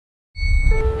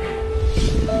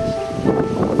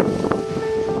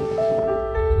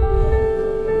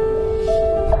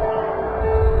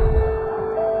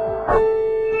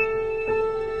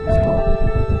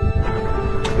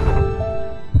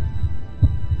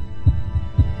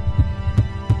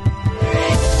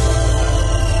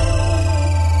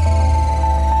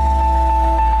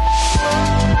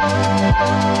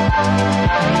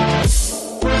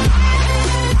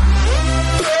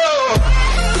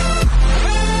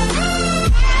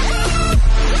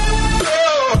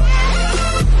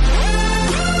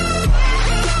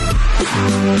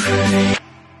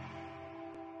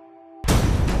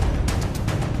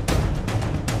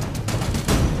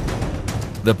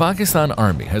The Pakistan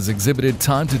Army has exhibited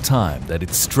time to time that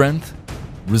its strength,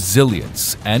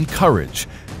 resilience, and courage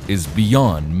is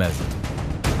beyond measure.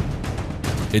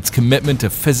 Its commitment to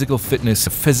physical fitness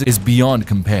is beyond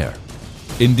compare.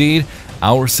 Indeed,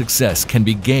 our success can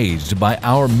be gauged by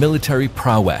our military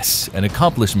prowess and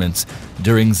accomplishments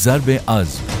during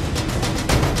Zarb-e-Azm.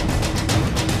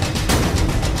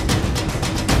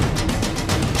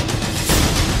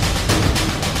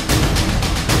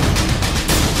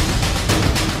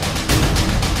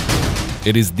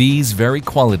 It is these very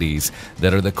qualities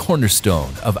that are the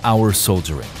cornerstone of our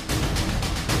soldiering.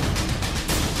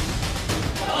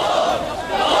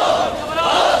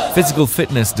 Physical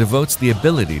fitness devotes the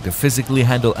ability to physically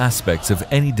handle aspects of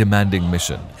any demanding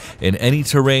mission, in any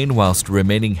terrain whilst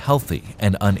remaining healthy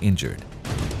and uninjured.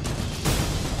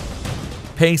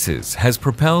 PACES has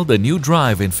propelled a new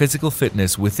drive in physical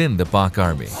fitness within the Pak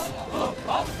Army.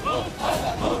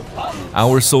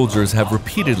 Our soldiers have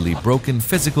repeatedly broken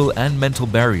physical and mental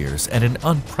barriers at an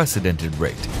unprecedented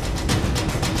rate.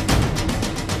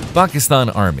 Pakistan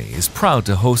Army is proud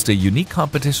to host a unique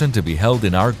competition to be held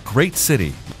in our great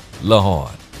city,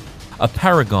 Lahore, a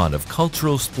paragon of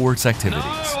cultural sports activities.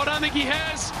 No, I don't think he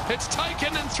has. It's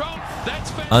taken and thrown. That's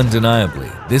fantastic. Undeniably,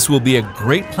 this will be a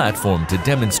great platform to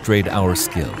demonstrate our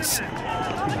skills.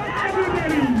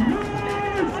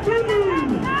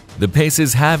 The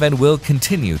PACES have and will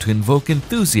continue to invoke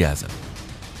enthusiasm,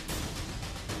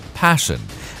 passion,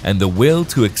 and the will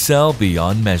to excel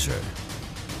beyond measure.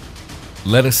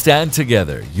 Let us stand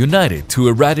together, united to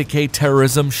eradicate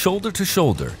terrorism shoulder to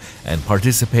shoulder and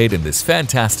participate in this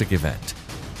fantastic event.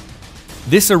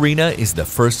 This arena is the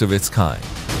first of its kind.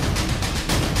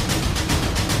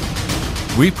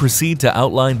 We proceed to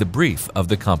outline the brief of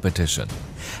the competition.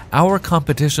 Our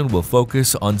competition will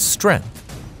focus on strength,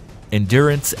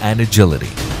 endurance, and agility.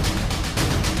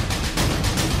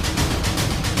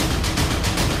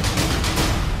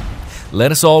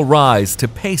 Let us all rise to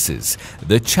PACES,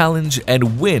 the challenge,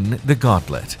 and win the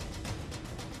gauntlet.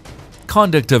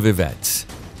 Conduct of events.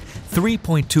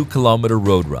 3.2-kilometer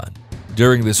road run.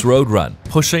 During this road run,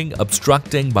 pushing,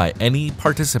 obstructing by any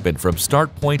participant from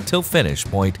start point till finish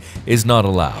point is not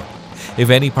allowed. If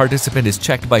any participant is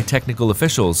checked by technical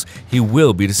officials, he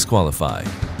will be disqualified.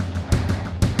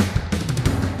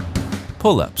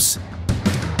 Pull-ups.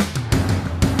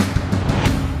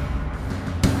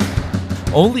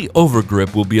 Only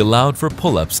overgrip will be allowed for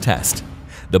pull-ups test.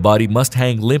 The body must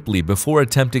hang limply before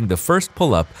attempting the first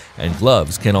pull-up, and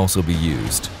gloves can also be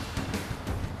used.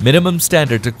 Minimum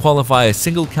standard to qualify a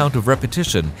single count of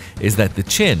repetition is that the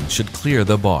chin should clear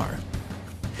the bar.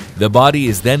 The body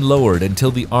is then lowered until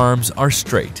the arms are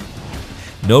straight.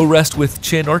 No rest with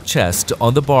chin or chest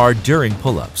on the bar during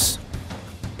pull-ups.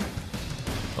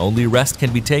 Only rest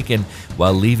can be taken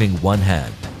while leaving one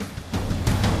hand.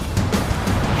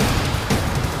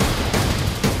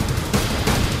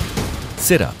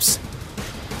 Sit-ups.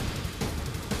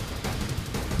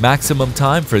 Maximum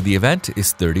time for the event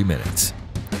is 30 minutes.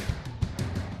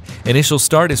 Initial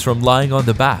start is from lying on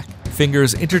the back,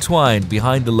 fingers intertwined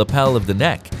behind the lapel of the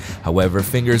neck. However,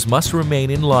 fingers must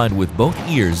remain in line with both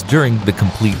ears during the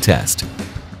complete test.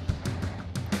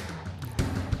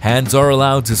 Hands are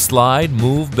allowed to slide,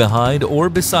 move behind or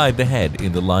beside the head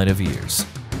in the line of ears.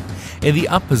 In the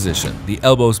up position, the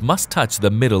elbows must touch the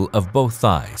middle of both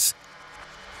thighs.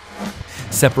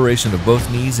 Separation of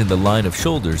both knees in the line of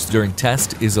shoulders during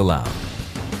test is allowed.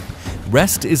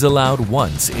 Rest is allowed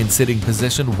once in sitting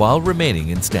position while remaining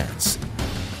in stance.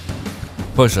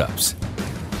 Push-ups.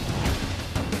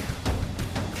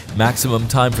 Maximum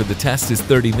time for the test is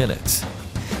 30 minutes.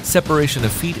 Separation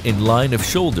of feet in line of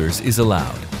shoulders is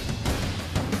allowed.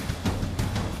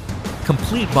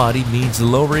 Complete body means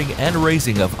lowering and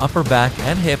raising of upper back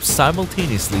and hips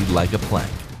simultaneously like a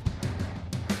plank.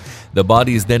 The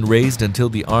body is then raised until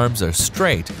the arms are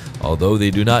straight, although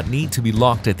they do not need to be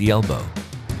locked at the elbow.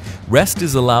 Rest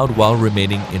is allowed while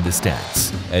remaining in the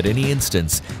stance. At any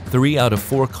instance, 3 out of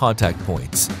 4 contact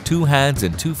points, 2 hands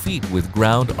and 2 feet with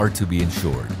ground are to be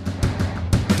ensured.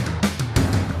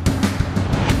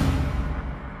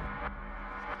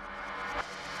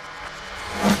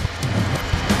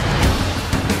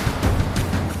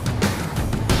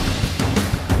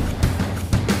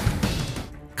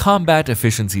 Combat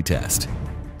Efficiency Test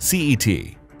CET.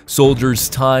 Soldier's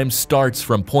time starts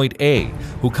from point A,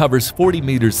 who covers 40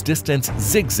 meters distance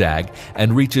zigzag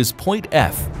and reaches point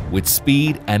F with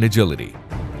speed and agility.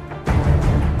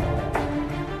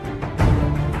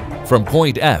 From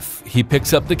point F, he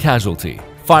picks up the casualty,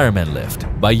 fireman lift,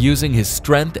 by using his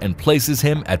strength and places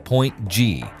him at point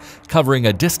G, covering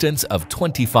a distance of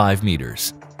 25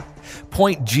 meters.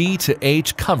 Point G to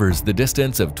H covers the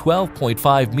distance of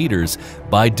 12.5 meters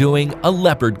by doing a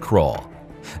leopard crawl.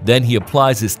 Then he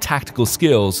applies his tactical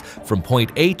skills from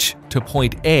point H to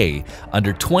point A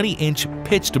under 20-inch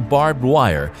pitched barbed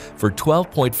wire for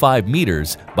 12.5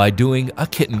 meters by doing a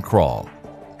kitten crawl.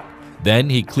 Then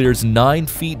he clears 9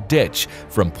 feet ditch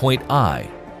from point I.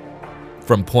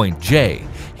 From point J,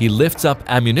 he lifts up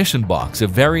ammunition box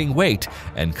of varying weight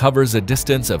and covers a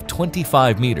distance of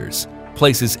 25 meters,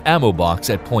 places ammo box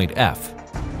at point F.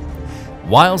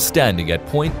 While standing at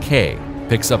point K,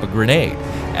 picks up a grenade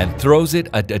and throws it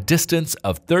at a distance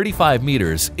of 35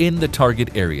 meters in the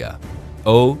target area,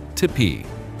 O to P,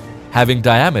 having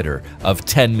diameter of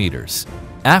 10 meters.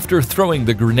 After throwing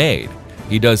the grenade,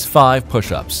 he does 5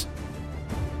 push-ups.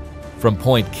 From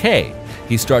point K,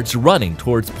 he starts running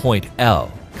towards point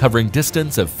L, covering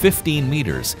distance of 15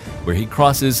 meters, where he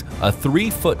crosses a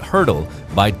 3-foot hurdle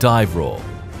by dive roll.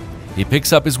 He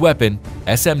picks up his weapon,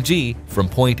 SMG, from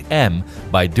point M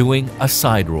by doing a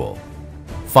side roll.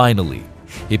 Finally,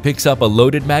 he picks up a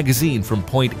loaded magazine from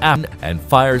point M and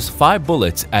fires 5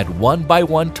 bullets at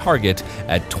 1-by-1 target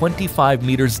at 25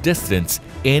 meters distance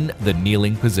in the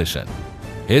kneeling position.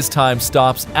 His time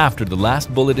stops after the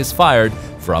last bullet is fired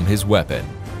from his weapon.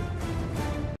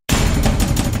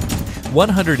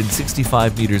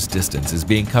 165 meters distance is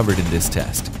being covered in this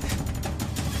test.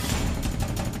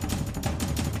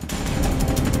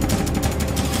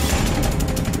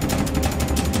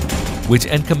 Which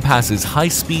encompasses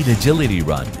high-speed agility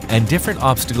run and different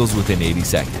obstacles within 80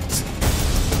 seconds.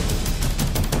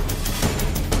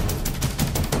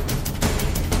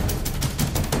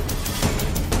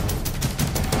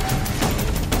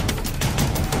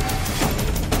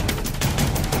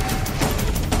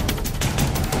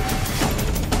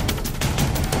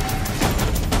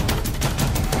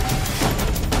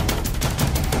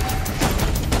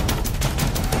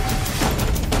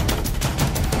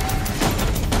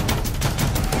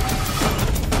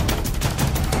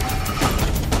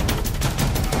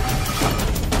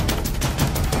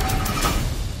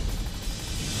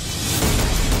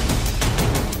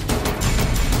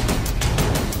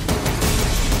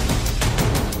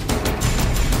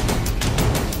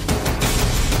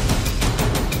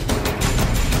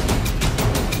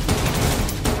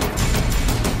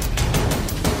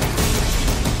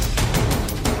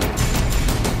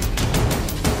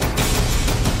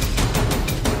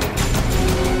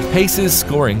 PACES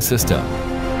scoring system.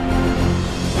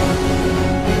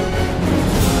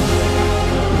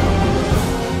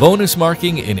 Bonus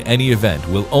marking in any event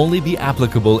will only be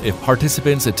applicable if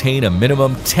participants attain a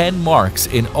minimum 10 marks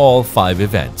in all 5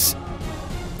 events.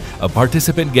 A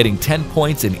participant getting 10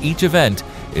 points in each event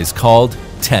is called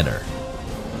tenor.